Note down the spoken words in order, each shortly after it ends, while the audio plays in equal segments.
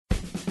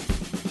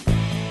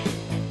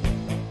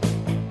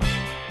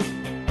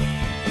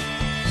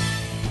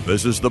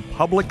This is The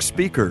Public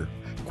Speaker,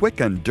 quick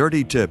and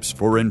dirty tips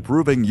for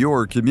improving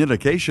your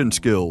communication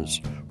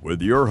skills,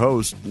 with your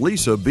host,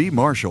 Lisa B.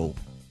 Marshall.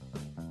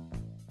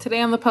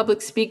 Today on The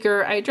Public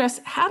Speaker, I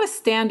address how to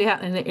stand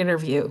out in an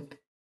interview,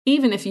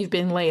 even if you've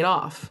been laid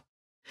off.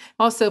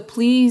 Also,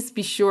 please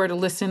be sure to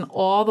listen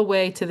all the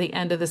way to the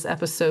end of this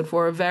episode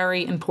for a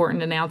very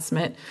important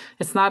announcement.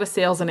 It's not a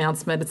sales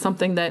announcement. It's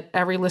something that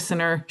every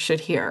listener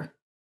should hear.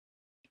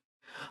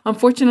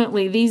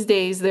 Unfortunately, these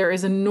days, there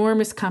is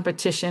enormous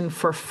competition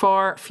for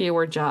far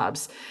fewer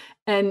jobs,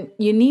 and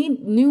you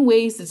need new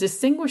ways to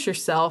distinguish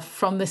yourself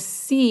from the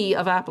sea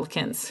of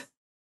applicants.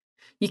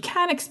 You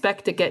can't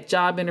expect to get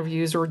job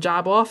interviews or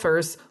job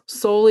offers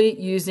solely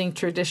using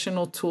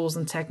traditional tools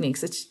and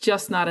techniques. It's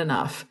just not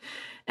enough.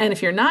 And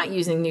if you're not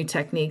using new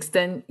techniques,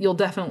 then you'll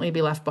definitely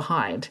be left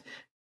behind.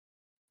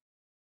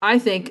 I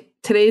think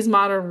today's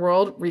modern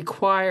world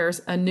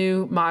requires a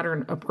new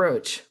modern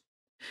approach.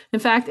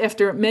 In fact,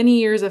 after many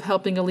years of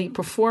helping elite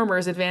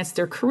performers advance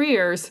their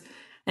careers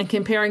and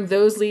comparing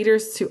those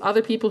leaders to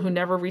other people who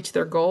never reach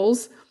their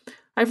goals,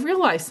 I've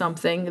realized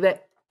something,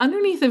 that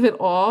underneath of it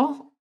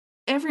all,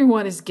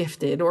 everyone is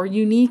gifted or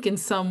unique in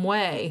some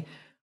way,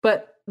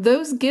 but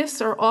those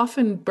gifts are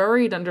often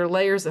buried under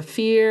layers of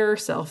fear,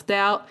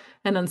 self-doubt,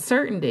 and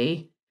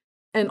uncertainty,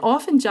 and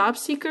often job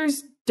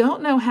seekers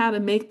don't know how to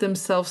make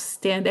themselves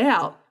stand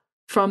out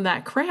from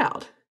that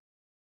crowd.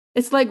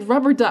 It's like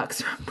rubber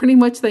ducks. Pretty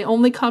much they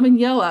only come in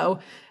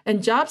yellow,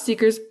 and job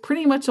seekers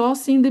pretty much all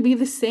seem to be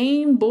the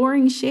same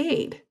boring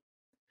shade.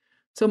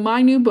 So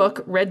my new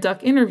book, Red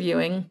Duck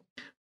Interviewing,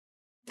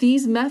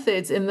 these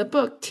methods in the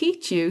book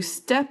teach you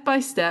step by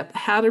step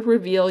how to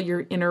reveal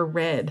your inner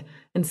red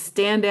and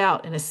stand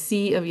out in a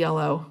sea of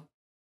yellow.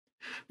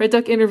 Red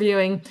Duck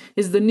Interviewing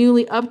is the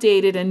newly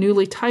updated and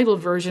newly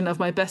titled version of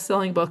my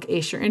best-selling book,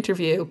 Ace Your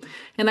Interview,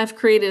 and I've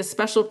created a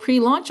special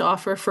pre-launch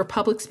offer for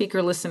public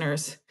speaker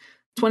listeners.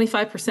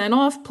 25%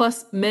 off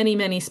plus many,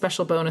 many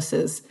special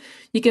bonuses.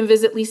 You can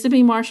visit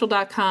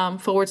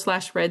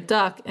lisabmarshall.com/red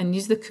duck and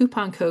use the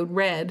coupon code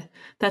RED.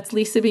 That's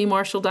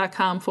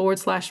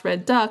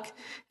lisabmarshall.com/red duck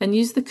and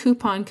use the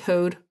coupon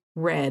code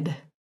RED.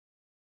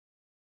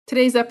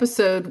 Today's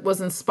episode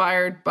was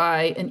inspired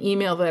by an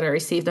email that I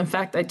received. In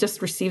fact, I just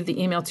received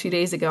the email 2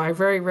 days ago. I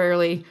very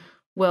rarely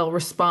will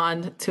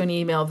respond to an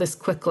email this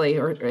quickly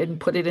and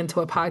put it into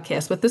a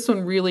podcast, but this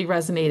one really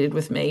resonated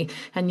with me,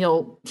 and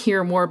you'll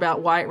hear more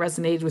about why it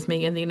resonated with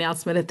me in the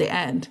announcement at the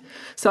end.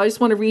 So I just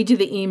want to read you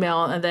the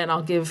email, and then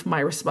I'll give my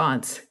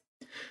response.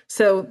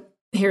 So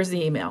here's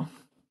the email.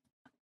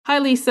 Hi,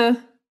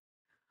 Lisa.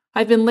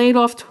 I've been laid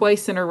off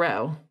twice in a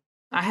row.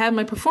 I had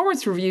my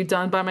performance review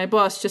done by my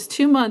boss just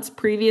 2 months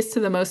previous to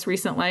the most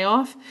recent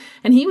layoff,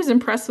 and he was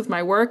impressed with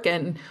my work,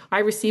 and I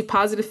received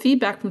positive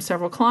feedback from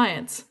several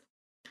clients.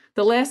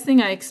 The last thing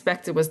I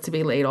expected was to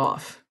be laid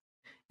off.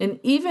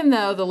 And even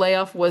though the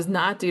layoff was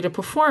not due to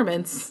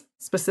performance,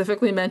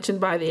 specifically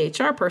mentioned by the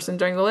HR person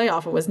during the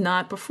layoff, it was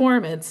not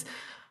performance,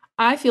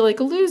 I feel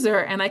like a loser,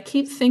 and I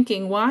keep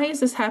thinking, why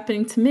is this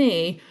happening to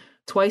me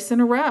twice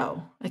in a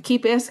row? I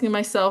keep asking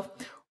myself,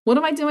 what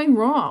am I doing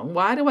wrong?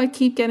 Why do I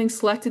keep getting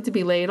selected to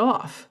be laid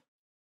off?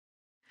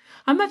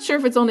 I'm not sure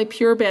if it's only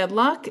pure bad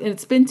luck, and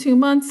it's been 2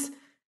 months,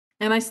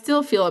 and I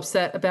still feel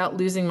upset about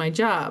losing my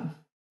job.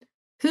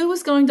 Who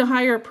was going to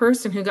hire a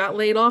person who got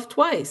laid off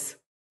twice?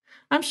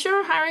 I'm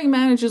sure hiring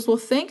managers will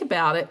think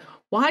about it.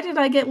 Why did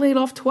I get laid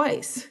off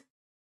twice?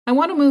 I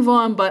want to move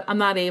on, but I'm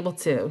not able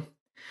to.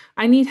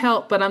 I need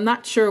help, but I'm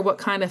not sure what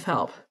kind of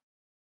help.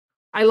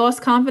 I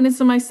lost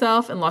confidence in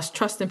myself and lost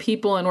trust in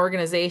people and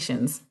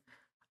organizations.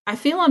 I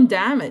feel I'm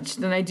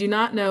damaged and I do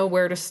not know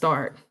where to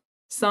start.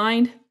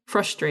 Signed,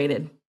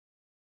 Frustrated.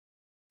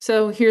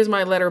 So here's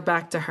my letter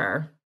back to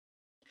her.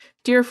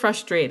 Dear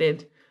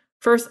Frustrated,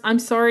 first, I'm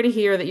sorry to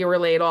hear that you were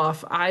laid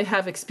off. I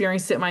have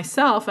experienced it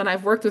myself, and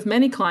I've worked with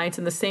many clients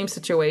in the same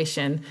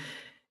situation.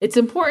 It's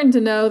important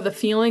to know the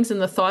feelings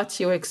and the thoughts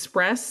you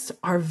expressed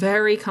are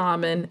very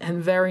common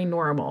and very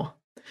normal.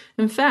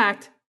 In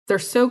fact, they're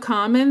so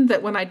common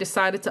that when I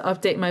decided to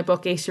update my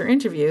book, Ace Your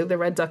Interview, the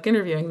Red Duck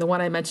Interviewing, the one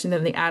I mentioned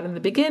in the ad in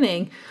the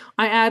beginning,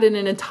 I added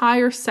an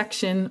entire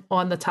section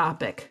on the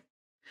topic.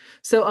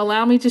 So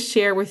allow me to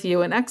share with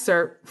you an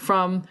excerpt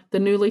from the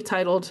newly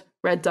titled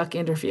Red Duck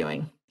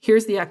Interviewing.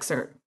 Here's the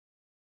excerpt.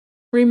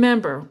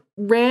 Remember,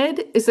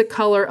 red is a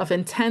color of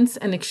intense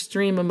and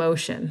extreme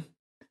emotion.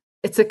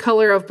 It's a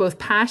color of both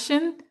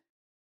passion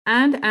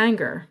and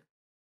anger.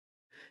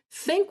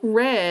 Think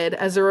red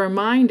as a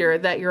reminder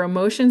that your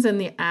emotions and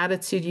the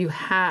attitude you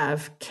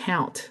have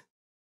count.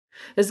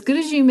 As good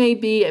as you may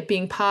be at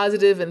being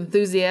positive and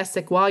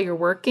enthusiastic while you're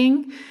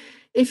working,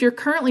 if you're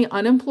currently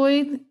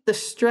unemployed, the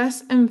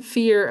stress and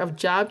fear of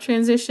job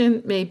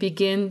transition may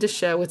begin to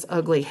show its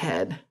ugly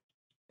head.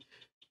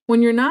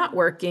 When you're not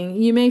working,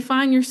 you may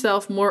find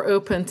yourself more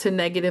open to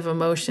negative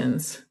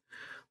emotions.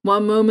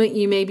 One moment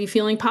you may be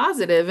feeling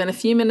positive, and a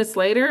few minutes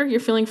later, you're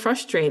feeling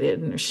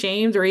frustrated and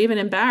ashamed or even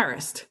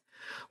embarrassed.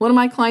 One of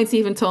my clients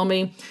even told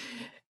me,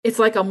 it's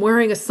like I'm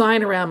wearing a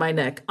sign around my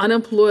neck,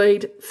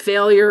 unemployed,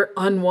 failure,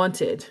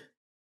 unwanted.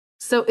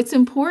 So it's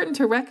important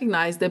to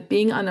recognize that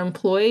being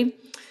unemployed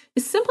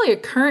is simply a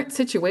current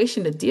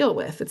situation to deal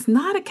with. It's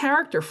not a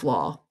character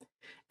flaw.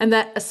 And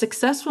that a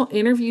successful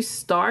interview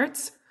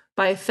starts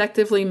by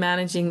effectively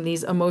managing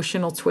these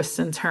emotional twists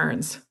and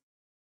turns.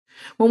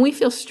 When we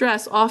feel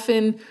stress,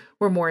 often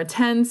we're more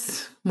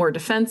intense, more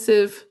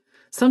defensive,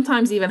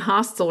 sometimes even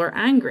hostile or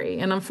angry.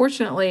 And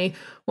unfortunately,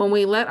 when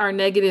we let our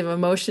negative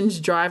emotions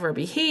drive our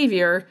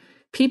behavior,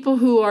 people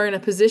who are in a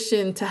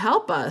position to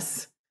help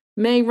us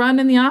may run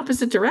in the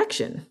opposite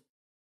direction.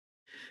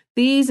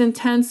 These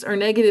intense or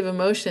negative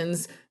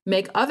emotions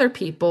make other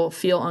people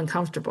feel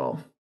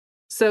uncomfortable.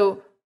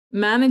 So,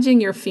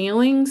 managing your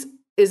feelings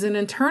is an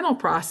internal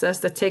process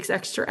that takes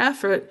extra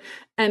effort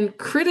and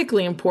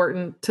critically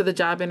important to the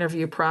job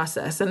interview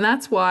process. And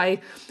that's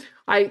why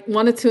I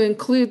wanted to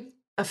include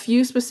a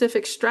few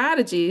specific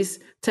strategies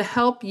to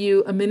help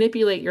you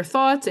manipulate your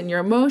thoughts and your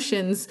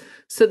emotions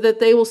so that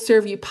they will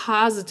serve you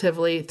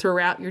positively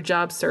throughout your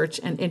job search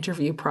and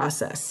interview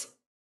process.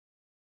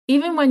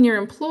 Even when you're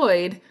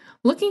employed,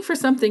 looking for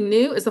something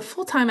new is a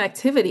full-time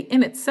activity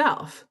in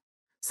itself.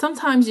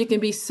 Sometimes you can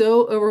be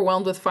so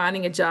overwhelmed with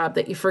finding a job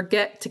that you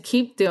forget to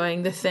keep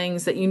doing the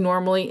things that you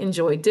normally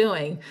enjoy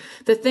doing,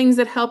 the things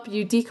that help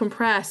you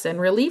decompress and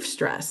relieve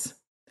stress.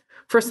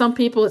 For some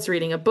people, it's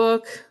reading a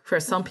book. For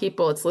some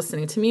people, it's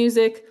listening to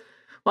music.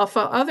 While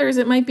for others,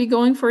 it might be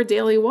going for a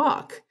daily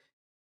walk.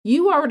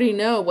 You already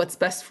know what's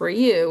best for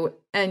you,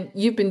 and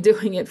you've been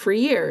doing it for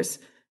years.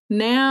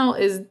 Now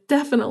is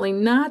definitely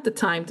not the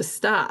time to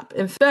stop.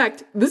 In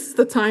fact, this is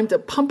the time to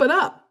pump it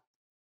up.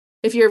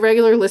 If you're a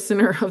regular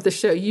listener of the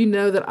show, you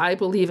know that I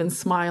believe in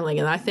smiling,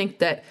 and I think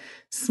that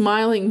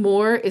smiling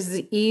more is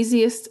the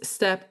easiest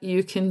step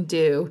you can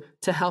do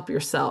to help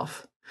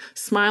yourself.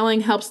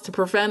 Smiling helps to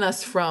prevent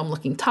us from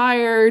looking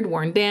tired,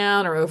 worn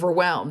down, or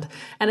overwhelmed.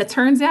 And it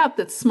turns out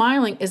that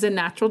smiling is a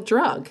natural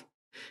drug.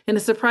 In a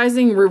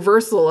surprising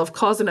reversal of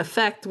cause and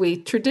effect we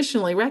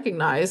traditionally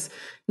recognize,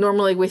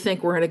 normally we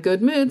think we're in a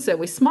good mood, so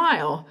we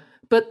smile.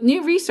 But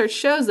new research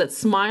shows that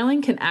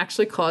smiling can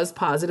actually cause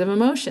positive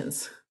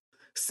emotions.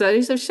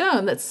 Studies have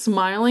shown that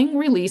smiling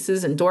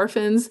releases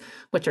endorphins,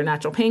 which are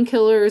natural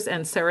painkillers,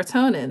 and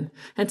serotonin.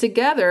 And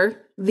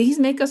together, these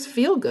make us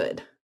feel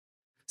good.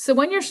 So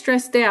when you're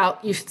stressed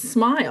out, you should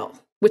smile,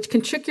 which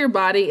can trick your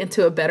body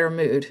into a better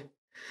mood.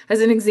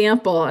 As an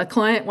example, a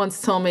client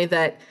once told me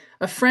that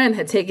a friend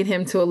had taken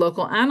him to a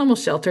local animal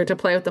shelter to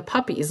play with the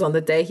puppies on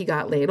the day he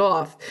got laid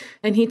off.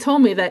 And he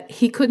told me that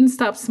he couldn't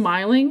stop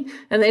smiling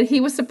and that he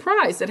was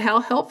surprised at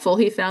how helpful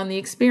he found the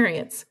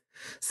experience.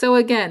 So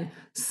again,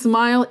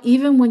 smile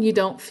even when you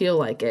don't feel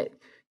like it.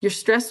 Your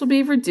stress will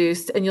be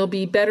reduced and you'll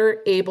be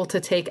better able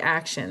to take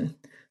action.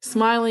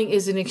 Smiling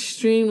is an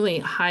extremely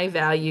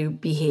high-value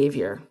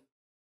behavior.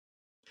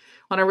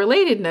 On a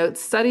related note,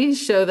 studies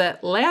show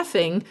that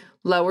laughing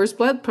lowers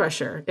blood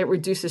pressure. It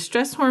reduces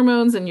stress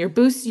hormones and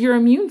boosts your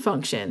immune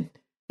function.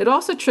 It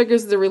also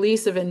triggers the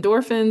release of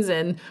endorphins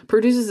and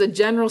produces a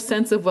general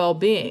sense of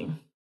well-being.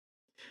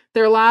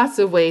 There are lots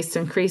of ways to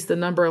increase the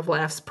number of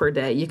laughs per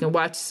day. You can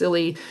watch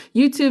silly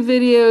YouTube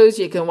videos,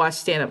 you can watch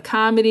stand-up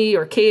comedy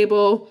or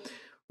cable,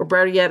 or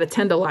better yet,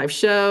 attend a live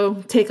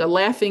show, take a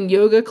laughing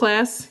yoga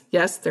class.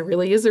 Yes, there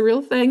really is a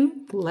real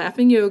thing,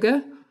 laughing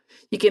yoga.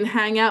 You can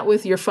hang out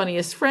with your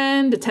funniest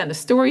friend, attend a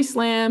story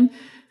slam,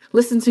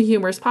 listen to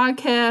humorous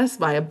podcasts,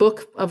 buy a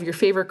book of your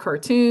favorite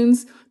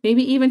cartoons,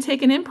 maybe even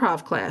take an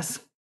improv class.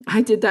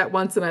 I did that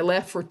once and I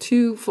laughed for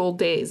 2 full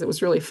days. It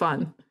was really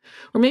fun.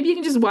 Or maybe you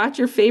can just watch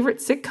your favorite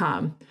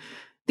sitcom.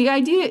 The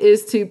idea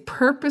is to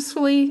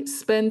purposefully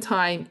spend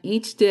time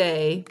each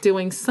day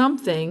doing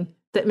something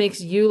that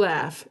makes you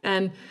laugh,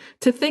 and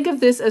to think of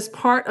this as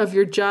part of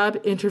your job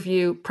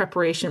interview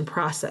preparation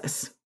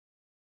process.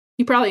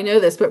 You probably know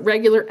this, but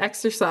regular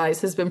exercise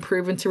has been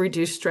proven to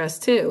reduce stress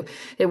too.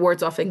 It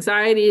wards off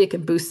anxiety, it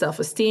can boost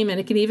self-esteem, and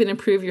it can even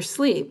improve your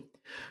sleep.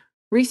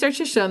 Research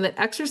has shown that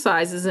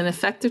exercise is an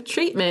effective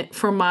treatment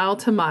for mild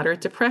to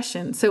moderate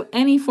depression, so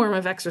any form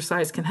of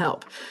exercise can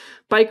help.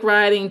 Bike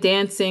riding,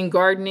 dancing,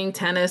 gardening,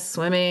 tennis,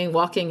 swimming,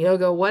 walking,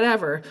 yoga,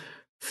 whatever.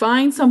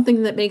 Find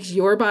something that makes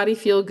your body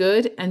feel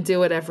good and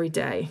do it every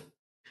day.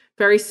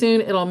 Very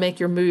soon, it'll make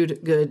your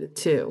mood good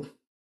too.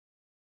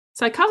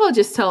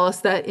 Psychologists tell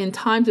us that in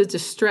times of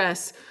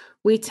distress,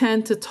 we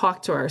tend to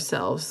talk to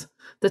ourselves.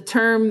 The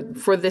term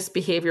for this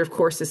behavior, of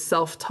course, is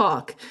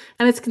self-talk,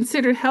 and it's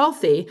considered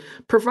healthy,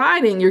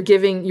 providing you're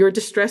giving your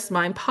distressed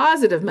mind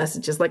positive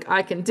messages like,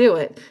 I can do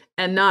it,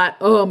 and not,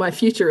 oh, my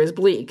future is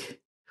bleak.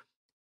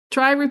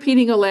 Try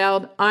repeating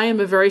aloud, I am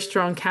a very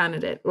strong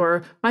candidate,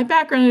 or my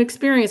background and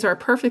experience are a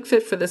perfect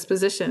fit for this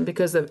position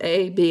because of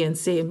A, B, and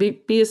C, and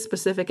be as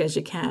specific as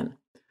you can.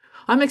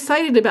 I'm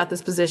excited about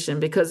this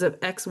position because of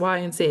X, Y,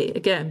 and Z.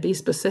 Again, be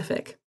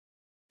specific.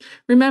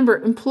 Remember,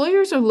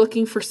 employers are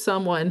looking for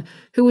someone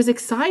who is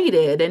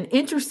excited and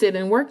interested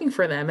in working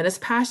for them and is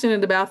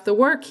passionate about the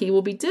work he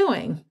will be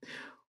doing.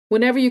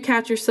 Whenever you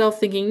catch yourself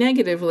thinking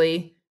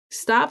negatively,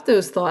 stop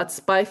those thoughts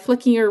by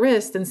flicking your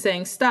wrist and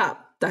saying,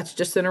 stop, that's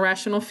just an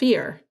irrational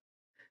fear.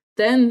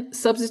 Then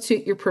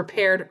substitute your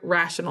prepared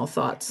rational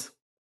thoughts.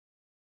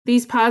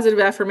 These positive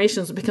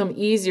affirmations will become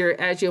easier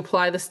as you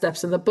apply the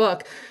steps in the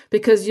book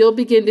because you'll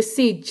begin to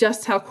see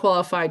just how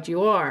qualified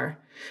you are.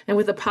 And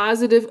with a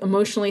positive,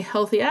 emotionally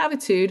healthy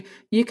attitude,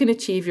 you can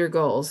achieve your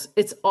goals.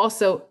 It's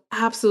also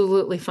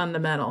absolutely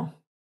fundamental.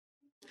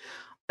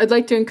 I'd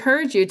like to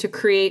encourage you to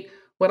create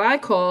what I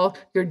call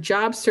your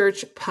job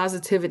search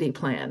positivity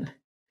plan.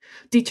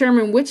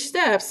 Determine which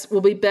steps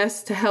will be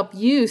best to help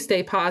you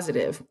stay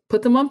positive.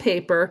 Put them on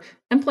paper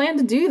and plan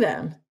to do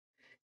them.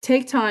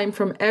 Take time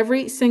from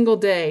every single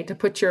day to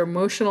put your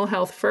emotional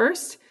health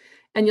first,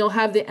 and you'll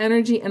have the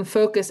energy and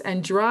focus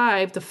and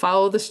drive to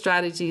follow the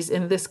strategies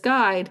in this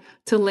guide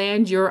to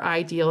land your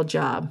ideal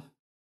job.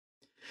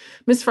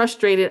 Miss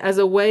Frustrated, as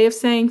a way of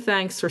saying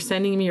thanks for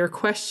sending me your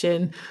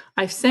question,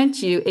 I've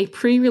sent you a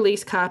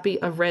pre-release copy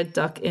of Red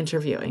Duck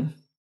Interviewing.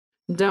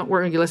 Don't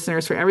worry,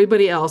 listeners, for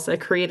everybody else, I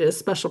created a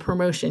special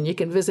promotion. You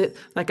can visit,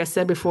 like I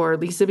said before,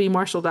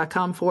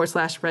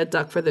 lisabmarshall.com/Red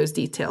Duck for those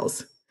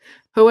details.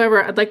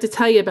 However, I'd like to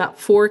tell you about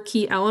 4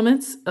 key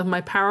elements of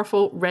my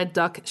powerful Red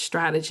Duck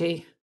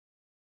strategy.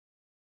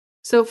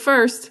 So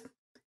first,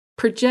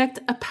 project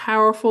a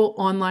powerful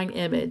online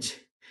image.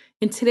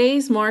 In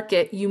today's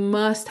market, you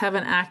must have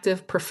an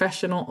active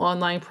professional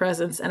online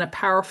presence and a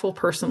powerful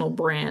personal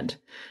brand.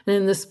 And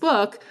in this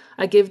book,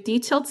 I give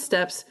detailed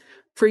steps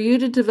for you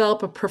to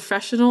develop a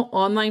professional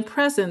online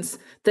presence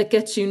that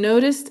gets you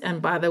noticed,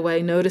 and by the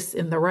way, noticed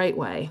in the right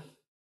way.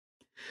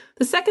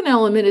 The second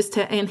element is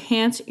to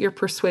enhance your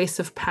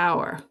persuasive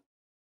power.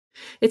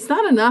 It's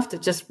not enough to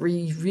just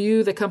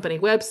review the company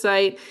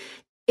website.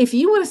 If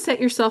you want to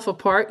set yourself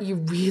apart, you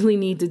really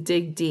need to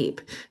dig deep.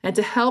 And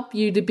to help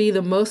you to be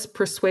the most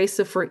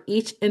persuasive for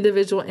each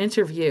individual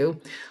interview,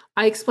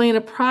 I explain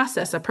a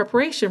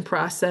preparation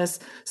process,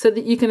 so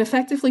that you can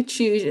effectively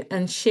choose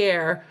and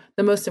share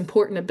the most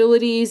important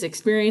abilities,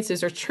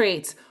 experiences, or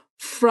traits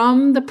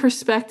from the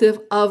perspective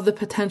of the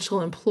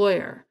potential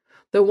employer,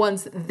 the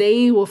ones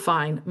they will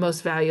find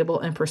most valuable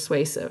and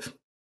persuasive.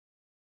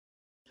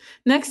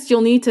 Next,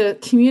 you'll need to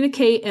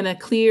communicate in a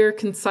clear,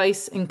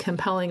 concise, and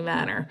compelling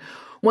manner.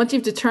 Once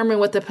you've determined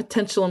what the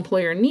potential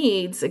employer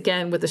needs,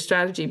 again, with the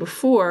strategy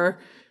before,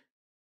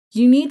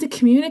 you need to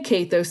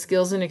communicate those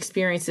skills and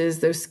experiences,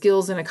 those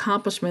skills and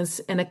accomplishments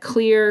in a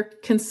clear,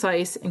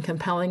 concise, and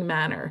compelling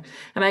manner.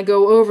 And I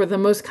go over the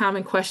most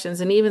common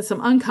questions and even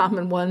some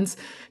uncommon ones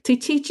to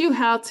teach you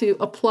how to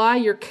apply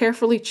your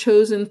carefully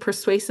chosen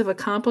persuasive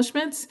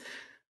accomplishments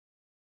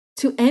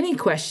to any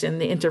question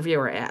the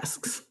interviewer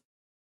asks.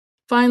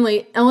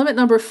 Finally, element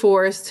number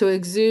 4 is to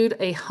exude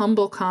a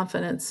humble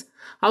confidence.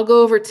 I'll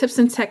go over tips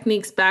and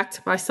techniques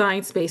backed by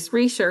science-based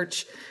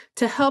research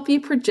to help you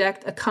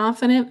project a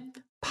confident,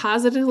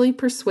 positively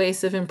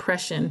persuasive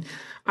impression,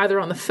 either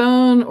on the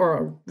phone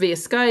or via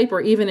Skype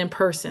or even in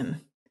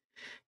person.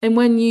 And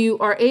when you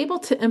are able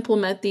to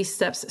implement these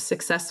steps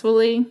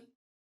successfully,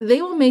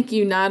 they will make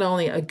you not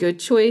only a good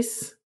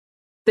choice,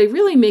 they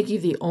really make you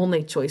the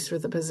only choice for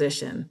the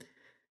position.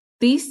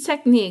 These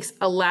techniques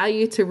allow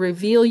you to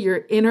reveal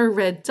your inner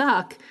red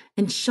duck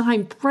and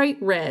shine bright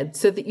red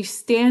so that you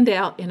stand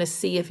out in a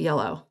sea of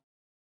yellow.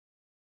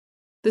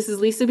 This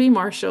is Lisa B.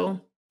 Marshall,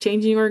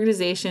 changing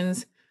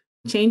organizations,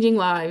 changing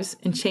lives,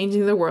 and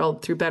changing the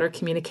world through better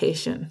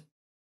communication.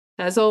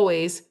 As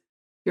always,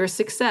 your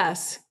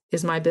success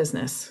is my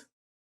business.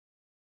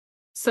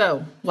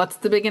 So, what's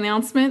the big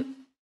announcement?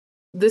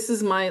 This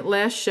is my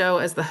last show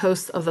as the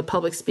host of The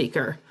Public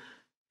Speaker.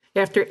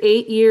 After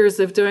 8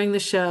 years of doing the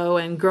show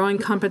and growing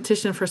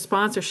competition for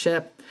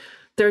sponsorship,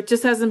 there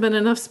just hasn't been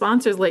enough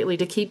sponsors lately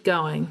to keep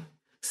going.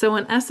 So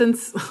in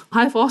essence,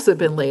 I've also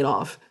been laid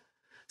off.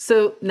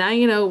 So now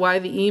you know why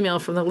the email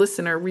from the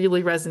listener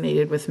really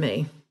resonated with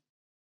me.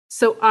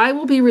 So I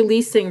will be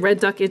releasing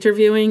Red Duck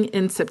Interviewing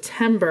in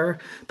September,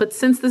 but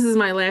since this is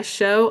my last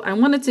show, I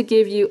wanted to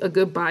give you a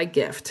goodbye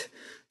gift.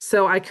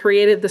 So I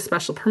created the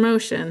special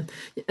promotion.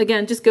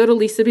 Again, just go to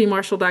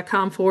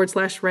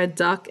lisabmarshall.com/Red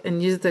Duck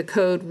and use the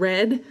code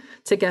RED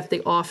to get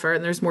the offer,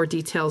 and there's more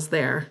details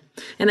there.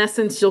 In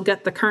essence, you'll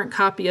get the current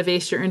copy of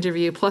Ace Your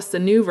Interview plus the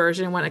new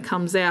version when it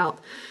comes out.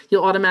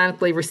 You'll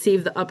automatically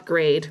receive the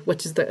upgrade,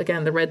 which is,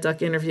 the Red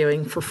Duck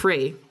Interviewing, for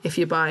free if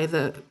you buy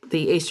the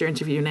Ace Your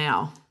Interview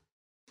now.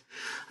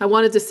 I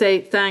wanted to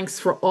say thanks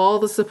for all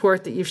the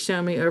support that you've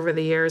shown me over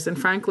the years. And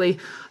frankly,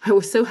 I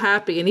was so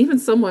happy and even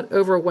somewhat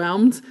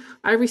overwhelmed.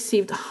 I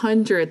received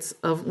hundreds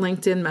of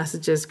LinkedIn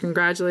messages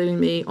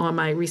congratulating me on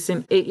my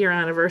recent 8-year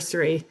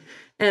anniversary.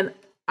 And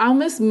I'll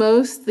miss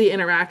most the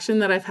interaction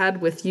that I've had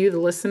with you, the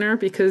listener,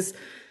 because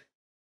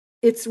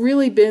it's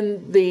really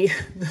been the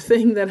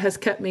thing that has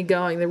kept me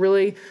going.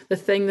 The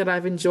thing that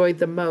I've enjoyed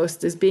the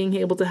most is being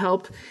able to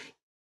help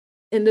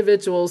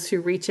individuals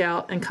who reach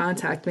out and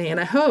contact me. And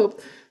I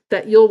hope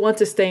that you'll want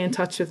to stay in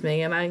touch with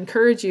me. And I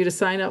encourage you to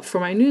sign up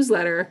for my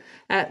newsletter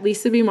at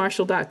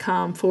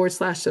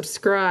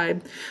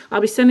lisabmarshall.com/subscribe.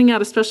 I'll be sending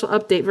out a special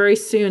update very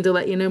soon to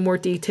let you know more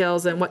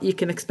details and what you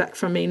can expect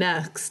from me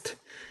next.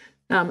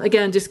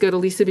 Again, just go to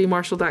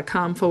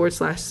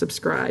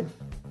lisabmarshall.com/subscribe.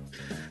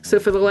 So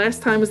for the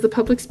last time as the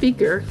public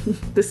speaker,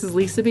 this is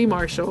Lisa B.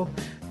 Marshall.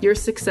 Your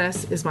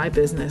success is my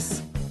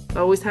business.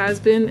 always has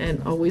been,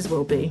 and always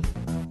will be.